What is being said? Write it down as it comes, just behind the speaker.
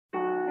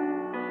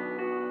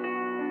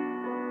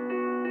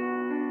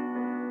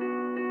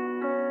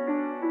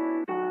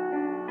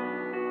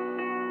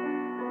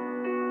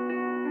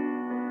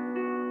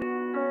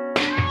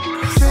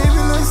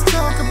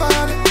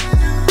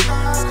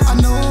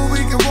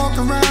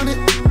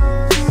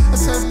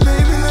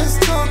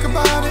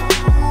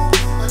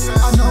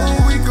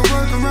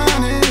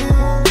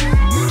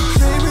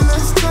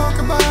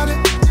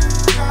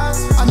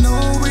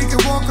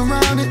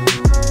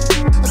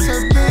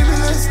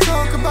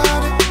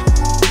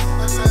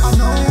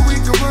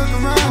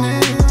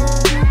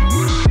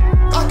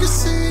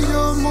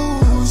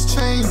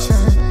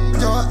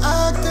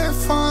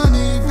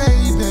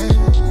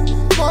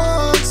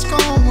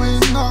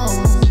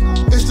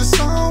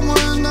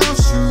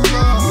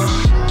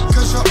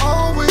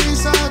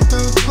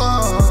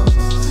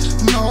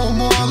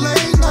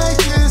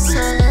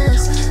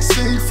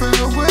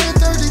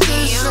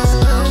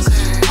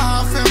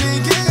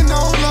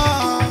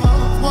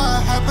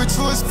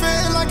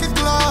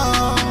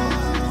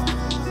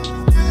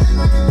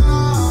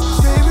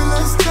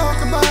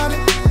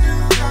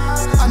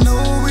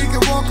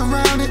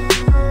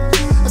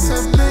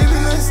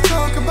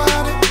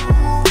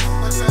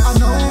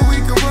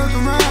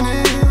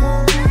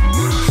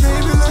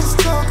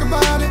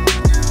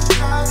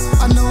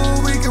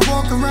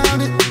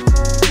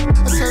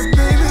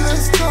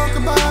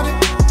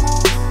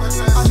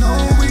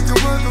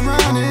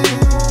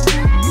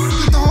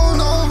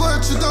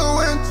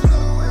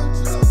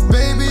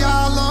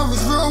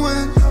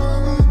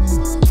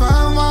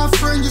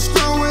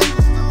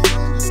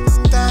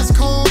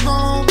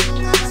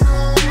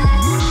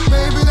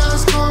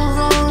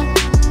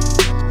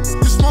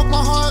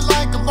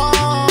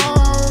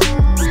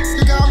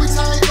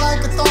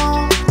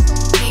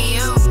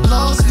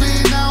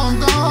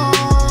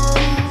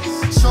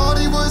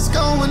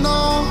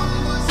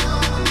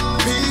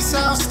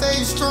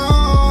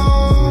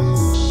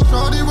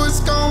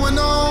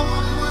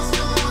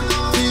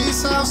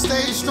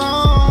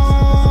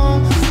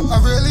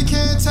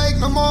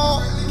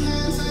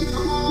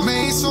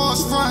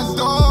sauce front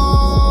door.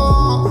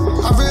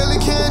 I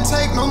really can't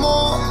take no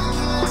more.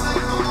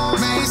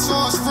 Main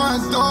sauce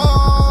front door.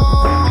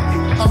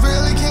 I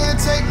really can't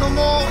take no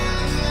more.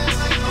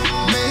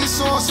 Main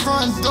sauce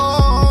front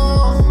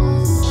door.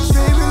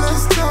 Baby,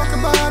 let's talk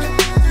about it.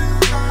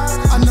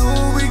 I know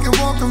we can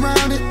walk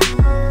around it.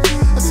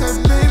 I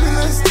said, baby,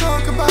 let's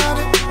talk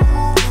about it.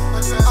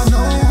 I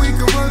know we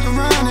can work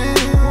around it.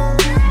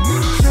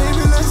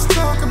 Baby, let's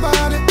talk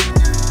about it.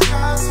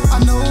 I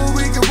know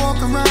we can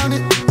walk around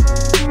it.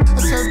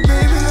 I said,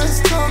 baby, let's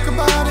talk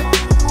about it.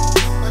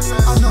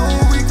 I know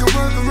we can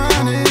work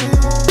around it.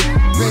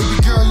 Baby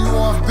girl, you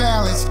off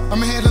balance.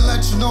 I'm here to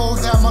let you know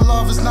that my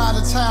love is not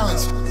a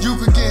talent. You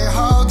could get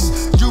hugs,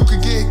 you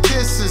could get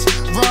kisses.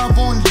 Rub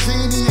on your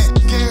genie and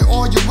get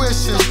all your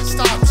wishes.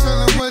 Stop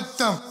chilling with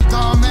them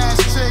dumbass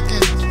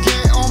chickens.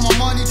 Get on my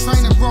money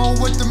train and roll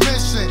with the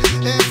mission.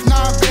 If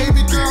not,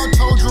 baby girl,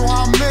 told you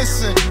I'm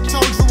missing.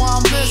 Told you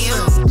I'm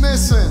missing.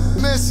 Missing.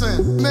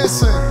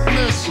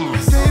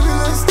 Baby,